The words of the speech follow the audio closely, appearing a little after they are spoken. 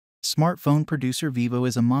smartphone producer Vivo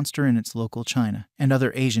is a monster in its local China and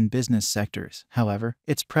other Asian business sectors. However,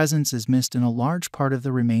 its presence is missed in a large part of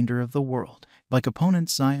the remainder of the world. Like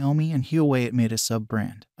opponents Xiaomi and Huawei, it made a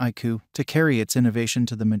sub-brand, iQoo, to carry its innovation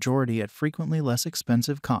to the majority at frequently less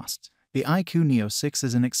expensive costs. The iQoo Neo 6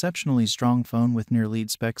 is an exceptionally strong phone with near-lead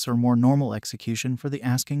specs or more normal execution for the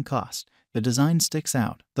asking cost. The design sticks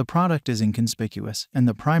out, the product is inconspicuous, and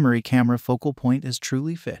the primary camera focal point is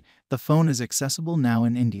truly fit. The phone is accessible now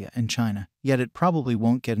in India and China, yet it probably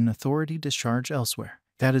won't get an authority discharge elsewhere.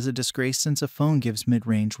 That is a disgrace since a phone gives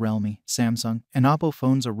mid-range Realme, Samsung, and Oppo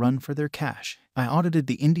phones a run for their cash. I audited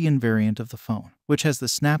the Indian variant of the phone, which has the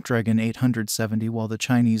Snapdragon 870 while the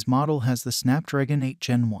Chinese model has the Snapdragon 8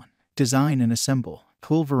 Gen 1. Design and assemble,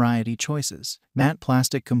 cool variety choices, matte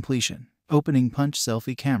plastic completion, opening punch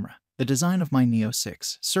selfie camera. The design of my Neo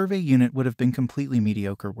 6 survey unit would have been completely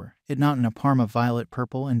mediocre were it not in a Parma violet,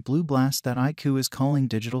 purple, and blue blast that iQoo is calling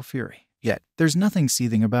digital fury. Yet, there's nothing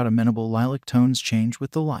seething about amenable lilac tones change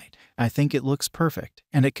with the light. I think it looks perfect,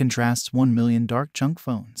 and it contrasts 1 million dark junk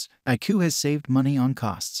phones. iQoo has saved money on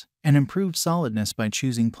costs and improved solidness by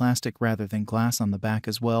choosing plastic rather than glass on the back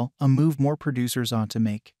as well, a move more producers ought to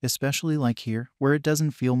make, especially like here, where it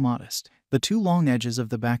doesn't feel modest. The two long edges of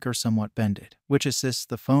the back are somewhat bended, which assists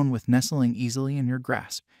the phone with nestling easily in your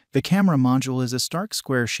grasp. The camera module is a stark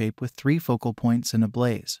square shape with 3 focal points and a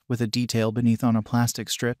blaze, with a detail beneath on a plastic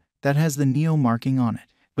strip that has the Neo marking on it.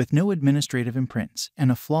 With no administrative imprints and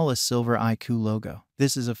a flawless silver iQoo logo,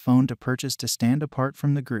 this is a phone to purchase to stand apart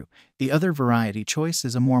from the group. The other variety choice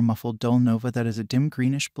is a more muffled dull Nova that is a dim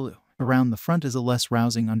greenish blue. Around the front is a less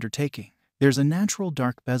rousing undertaking. There's a natural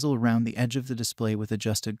dark bezel around the edge of the display with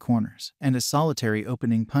adjusted corners, and a solitary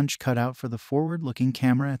opening punch cut out for the forward-looking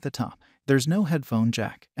camera at the top. There's no headphone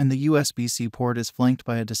jack, and the USB-C port is flanked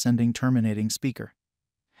by a descending terminating speaker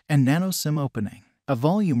and nano SIM opening. A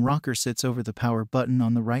volume rocker sits over the power button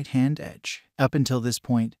on the right-hand edge. Up until this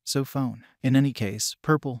point, so phone. In any case,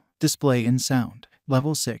 purple, display and sound,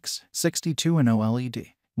 level 6, 62 NO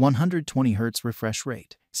LED, 120 Hz refresh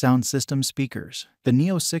rate, sound system speakers. The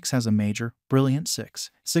Neo 6 has a major, brilliant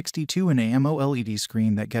 62 AMOLED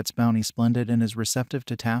screen that gets bounty splendid and is receptive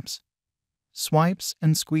to taps, swipes,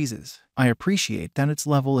 and squeezes. I appreciate that it's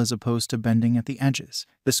level as opposed to bending at the edges.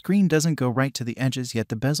 The screen doesn't go right to the edges, yet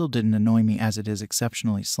the bezel didn't annoy me as it is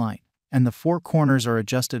exceptionally slight, and the 4 corners are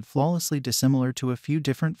adjusted flawlessly, dissimilar to a few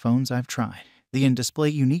different phones I've tried. The in-display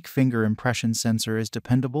unique finger impression sensor is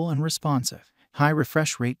dependable and responsive. High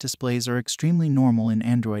refresh rate displays are extremely normal in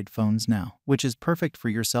Android phones now, which is perfect for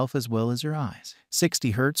yourself as well as your eyes.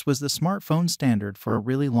 60 Hz was the smartphone standard for a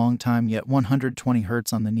really long time, yet 120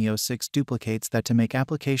 Hz on the Neo 6 duplicates that to make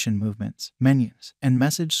application movements, menus, and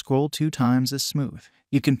message scroll 2 times as smooth.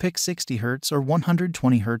 You can pick 60 Hz or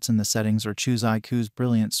 120 Hz in the settings or choose iQoo's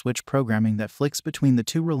brilliant switch programming that flicks between the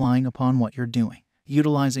two relying upon what you're doing,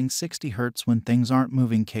 utilizing 60 Hz when things aren't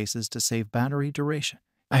moving cases to save battery duration.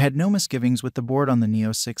 I had no misgivings with the board on the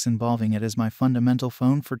Neo 6 involving it as my fundamental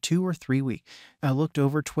phone for 2 or 3 weeks. I looked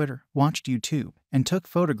over Twitter, watched YouTube, and took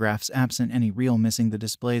photographs absent any real missing the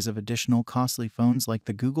displays of additional costly phones like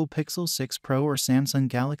the Google Pixel 6 Pro or Samsung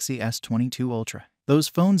Galaxy S22 Ultra. Those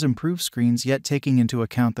phones improve screens, yet taking into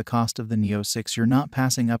account the cost of the Neo 6, you're not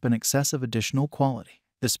passing up an excess of additional quality.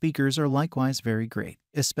 The speakers are likewise very great,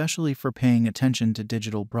 especially for paying attention to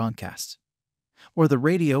digital broadcasts, or the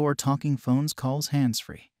radio or talking phones calls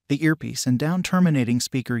hands-free. The earpiece and down-terminating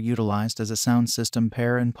speaker utilized as a sound system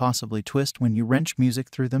pair and possibly twist when you wrench music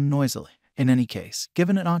through them noisily. In any case,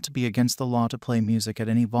 given it ought to be against the law to play music at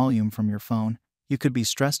any volume from your phone, you could be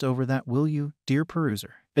stressed over that, will you, dear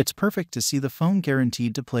peruser? It's perfect to see the phone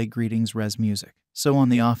guaranteed to play greetings res music, so on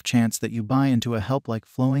the off chance that you buy into a help like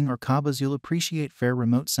Flowing or Cabas, you'll appreciate fair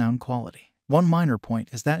remote sound quality. One minor point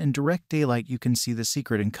is that in direct daylight you can see the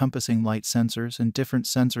secret encompassing light sensors and different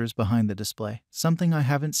sensors behind the display, something I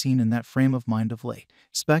haven't seen in that frame of mind of late.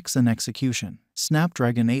 Specs and execution.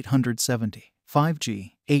 Snapdragon 870,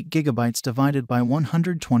 5G, 8GB divided by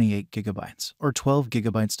 128GB, or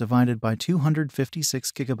 12GB divided by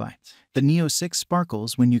 256GB. The Neo 6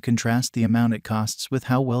 sparkles when you contrast the amount it costs with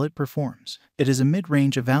how well it performs. It is a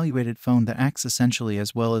mid-range evaluated phone that acts essentially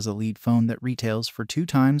as well as a lead phone that retails for 2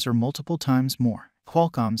 times or multiple times more.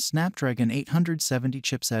 Qualcomm's Snapdragon 870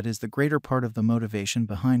 chipset is the greater part of the motivation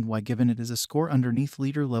behind why, given it is a score underneath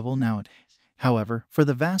leader level nowadays. However, for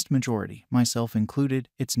the vast majority, myself included,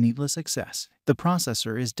 it's needless excess. The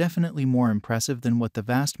processor is definitely more impressive than what the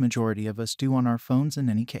vast majority of us do on our phones in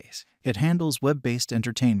any case. It handles web-based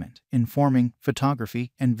entertainment, informing,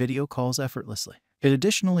 photography, and video calls effortlessly. It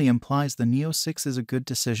additionally implies the Neo 6 is a good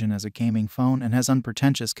decision as a gaming phone and has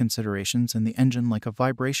unpretentious considerations in the engine like a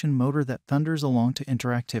vibration motor that thunders along to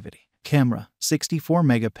interactivity. Camera,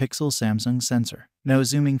 64-megapixel Samsung sensor. No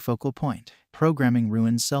zooming focal point. Programming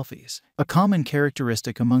ruins selfies. A common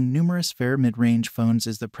characteristic among numerous fair mid-range phones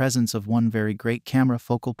is the presence of one very great camera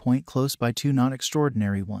focal point close by two not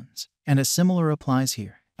extraordinary ones. And a similar applies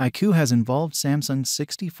here. iQoo has involved Samsung's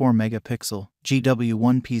 64-megapixel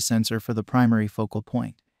GW1P sensor for the primary focal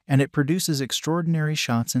point, and it produces extraordinary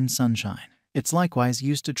shots in sunshine. It's likewise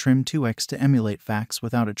used to trim 2x to emulate facts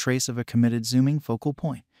without a trace of a committed zooming focal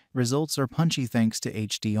point. Results are punchy thanks to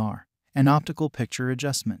HDR and optical picture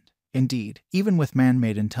adjustment. Indeed, even with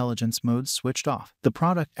man-made intelligence modes switched off, the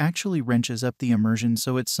product actually wrenches up the immersion,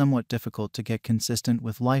 so it's somewhat difficult to get consistent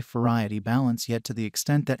with life-variety balance, yet to the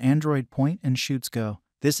extent that Android point-and-shoots go,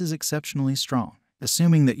 this is exceptionally strong.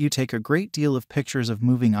 Assuming that you take a great deal of pictures of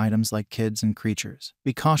moving items like kids and creatures,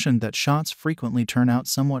 be cautioned that shots frequently turn out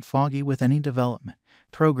somewhat foggy with any development.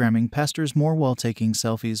 Programming pesters more while taking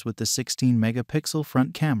selfies with the 16-megapixel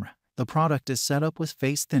front camera. The product is set up with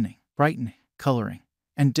face thinning, brightening, coloring,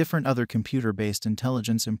 and different other computer-based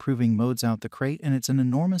intelligence improving modes out the crate, and it's an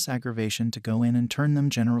enormous aggravation to go in and turn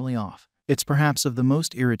them generally off. It's perhaps of the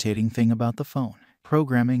most irritating thing about the phone.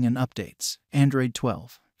 Programming and updates. Android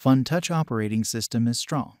 12. Fun Touch operating system is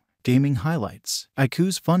strong. Gaming highlights.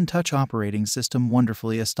 iQoo's Fun Touch operating system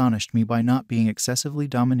wonderfully astonished me by not being excessively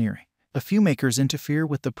domineering. A few makers interfere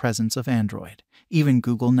with the presence of Android, even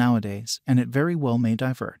Google nowadays, and it very well may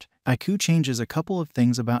divert. iQoo changes a couple of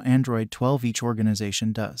things about Android 12 each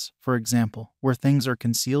organization does, for example, where things are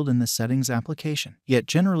concealed in the settings application. Yet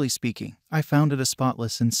generally speaking, I found it a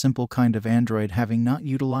spotless and simple kind of Android, having not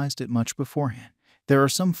utilized it much beforehand. There are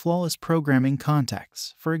some flawless programming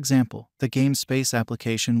contacts, for example, the Game Space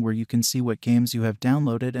application where you can see what games you have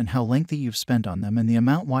downloaded and how lengthy you've spent on them and the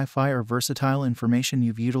amount Wi-Fi or versatile information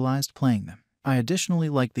you've utilized playing them. I additionally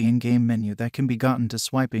like the in-game menu that can be gotten to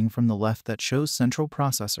swiping from the left that shows central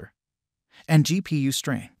processor and GPU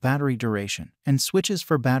strain, battery duration, and switches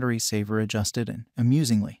for battery saver adjusted and,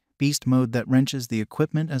 amusingly, beast mode that wrenches the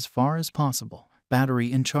equipment as far as possible.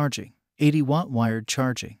 Battery in charging, 80-watt wired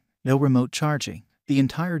charging, no remote charging, the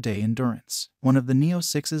entire day endurance. One of the Neo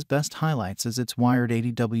 6's best highlights is its wired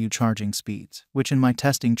 80W charging speeds, which in my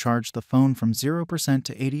testing charged the phone from 0%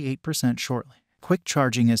 to 88% shortly. Quick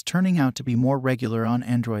charging is turning out to be more regular on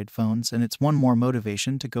Android phones, and it's one more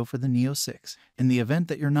motivation to go for the Neo 6. In the event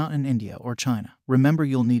that you're not in India or China, remember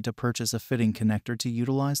you'll need to purchase a fitting connector to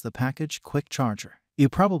utilize the package Quick Charger. You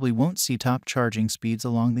probably won't see top charging speeds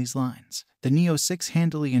along these lines. The Neo 6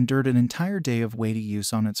 handily endured an entire day of weighty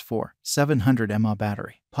use on its 700 mAh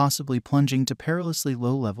battery, possibly plunging to perilously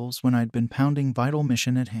low levels when I'd been pounding vital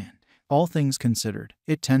mission at hand. All things considered,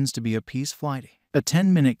 it tends to be a piece flighty. A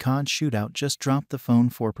 10-minute COD shootout just dropped the phone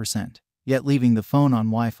 4%, yet leaving the phone on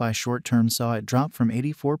Wi-Fi short-term saw it drop from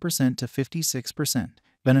 84% to 56%.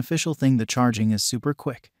 Beneficial thing, the charging is super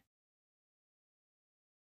quick.